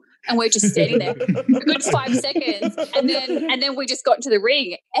down the middle and we're just standing there a good 5 seconds. And then we just got into the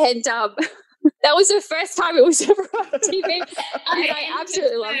ring. And that was the first time it was ever on TV. And I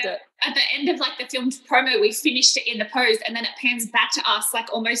absolutely loved it. At the end of like the filmed promo, we finished it in the pose and then it pans back to us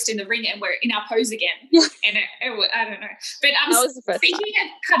like almost in the ring and we're in our pose again. Yeah. And I don't know. But speaking of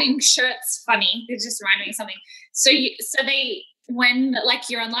cutting shirts, funny, it just reminded me of something. So when like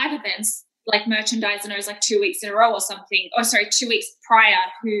you're on live events, like merchandise knows like 2 weeks in a row or something, 2 weeks prior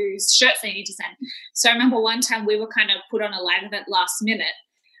whose shirts they need to send. So I remember one time we were kind of put on a live event last minute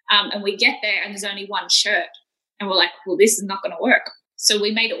and we get there and there's only one shirt and we're like, well, this is not going to work. So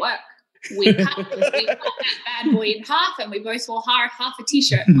we made it work. We cut that bad boy in half and we both wore half a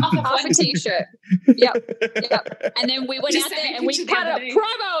t-shirt. Half a t-shirt. Yep. And then we went out there and we cut a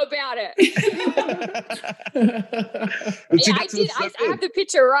promo about it. I have the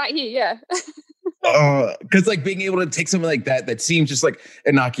picture right here, yeah. Because like being able to take something like that seems just like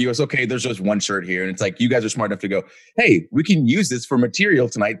innocuous. Okay, there's just one shirt here. And it's like, you guys are smart enough to go, hey, we can use this for material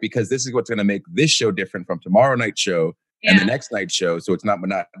tonight because this is what's going to make this show different from tomorrow night's show. And the next night show, so it's not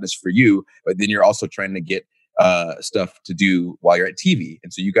monotonous for you, but then you're also trying to get stuff to do while you're at TV.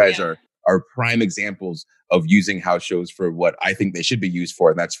 And so you guys are prime examples of using house shows for what I think they should be used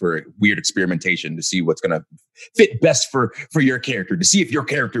for, and that's for weird experimentation to see what's going to fit best for your character, to see if your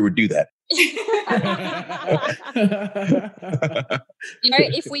character would do that.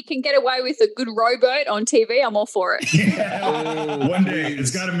 If we can get away with a good rowboat on TV, I'm all for it. Yeah. One day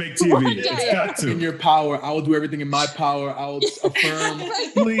it's got to make TV. It's got to. In your power, I will do everything in my power. I will affirm,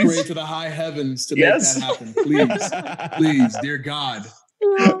 pray to the high heavens to make that happen. Please, dear God.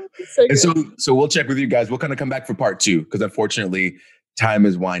 So And good. so we'll check with you guys. We'll kind of come back for part 2 because unfortunately time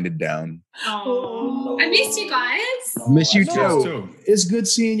is winded down. Oh, I missed you guys. Miss you No, too. it's good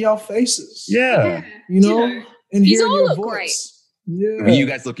seeing y'all faces. Yeah. You know, and These hearing all your look voice. Yeah. You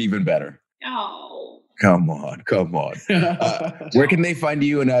guys look even better. Oh. Come on. Where can they find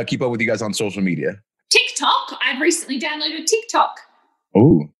you and keep up with you guys on social media? TikTok. I've recently downloaded TikTok.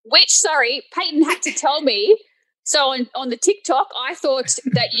 Oh. Which, sorry, Peyton had to tell me. So on the TikTok, I thought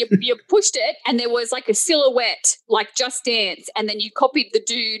that you pushed it and there was like a silhouette, like Just Dance, and then you copied the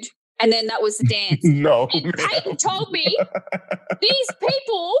dude, and then that was the dance. No. And Peyton told me these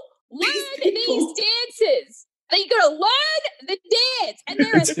people learn these dances. That you got to learn the dance, and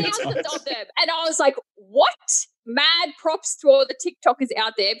there are thousands of them. And I was like, "What?" Mad props to all the TikTokers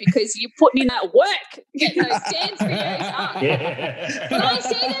out there because you're putting in that work, getting those dance videos up. When I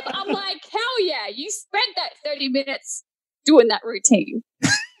see them, I'm like, "Hell yeah! You spent that 30 minutes doing that routine."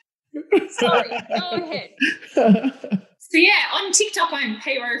 Sorry, go ahead. So yeah, on TikTok, I'm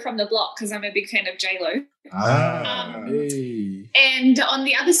Payro from the block because I'm a big fan of JLo. Hey. And on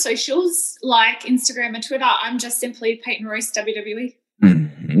the other socials, like Instagram and Twitter, I'm just simply Peyton Royce WWE.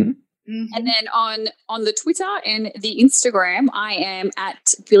 Mm-hmm. And then on the Twitter and the Instagram, I am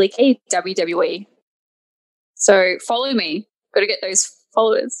at Billy Key WWE. So follow me. Got to get those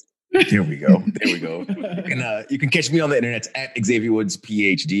followers. There we go. You can catch me on the internet at Xavier Woods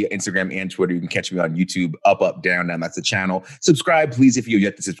PhD, Instagram and Twitter. You can catch me on YouTube, up, down. That's the channel. Subscribe, please, if you've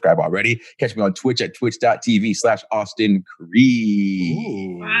yet to subscribe already. Catch me on Twitch at twitch.tv/Austin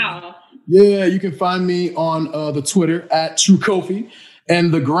Creed. Wow. Yeah, you can find me on the Twitter at True Kofi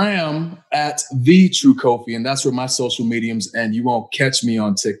and the gram at the True Kofi, and that's where my social mediums. And you won't catch me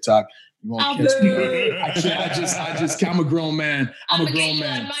on TikTok. You won't catch me. I can't. I'm a grown man. I'm a grown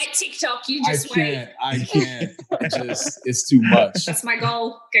man. On my TikTok, you just wait. I can't. It's too much. That's my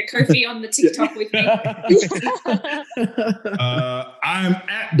goal. Get Kofi on the TikTok with me. I'm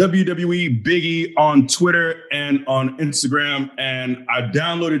at WWE Biggie on Twitter and on Instagram, and I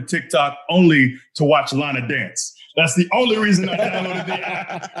downloaded TikTok only to watch Lana dance. That's the only reason I downloaded the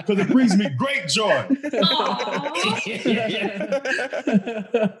app, because it brings me great joy.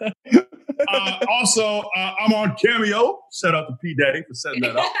 Also, I'm on Cameo. Shout out to P Daddy for setting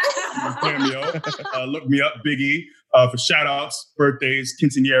that up. I'm on Cameo. Look me up, Big E, for shout outs, birthdays,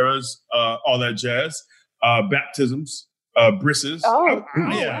 quinceañeras, all that jazz, baptisms, brisses. Wow.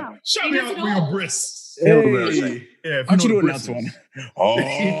 Shout me out for your bris. Hey. Yeah, Aren't you doing that one?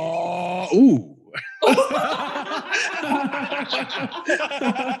 Oh, ooh.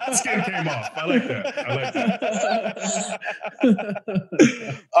 Skin came off. I like that.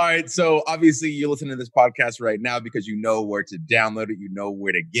 All right. So obviously you're listening to this podcast right now because you know where to download it. You know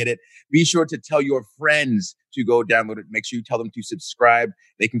where to get it. Be sure to tell your friends to go download it. Make sure you tell them to subscribe.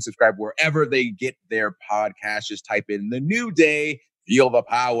 They can subscribe wherever they get their podcast. Just type in The New Day, Feel the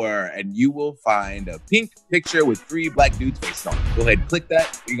Power, and you will find a pink picture with 3 black dudes faced on it. Go ahead and click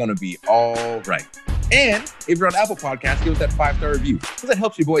that. You're going to be all right. And if you're on Apple Podcasts, give us that 5-star review because that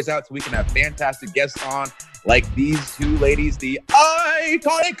helps you boys out so we can have fantastic guests on like these 2 ladies, the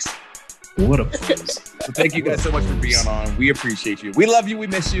Iconics. What a place. So thank you guys so much for being on. We appreciate you. We love you. We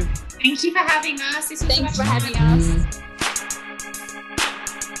miss you. Thank you for having us. Thanks for having us.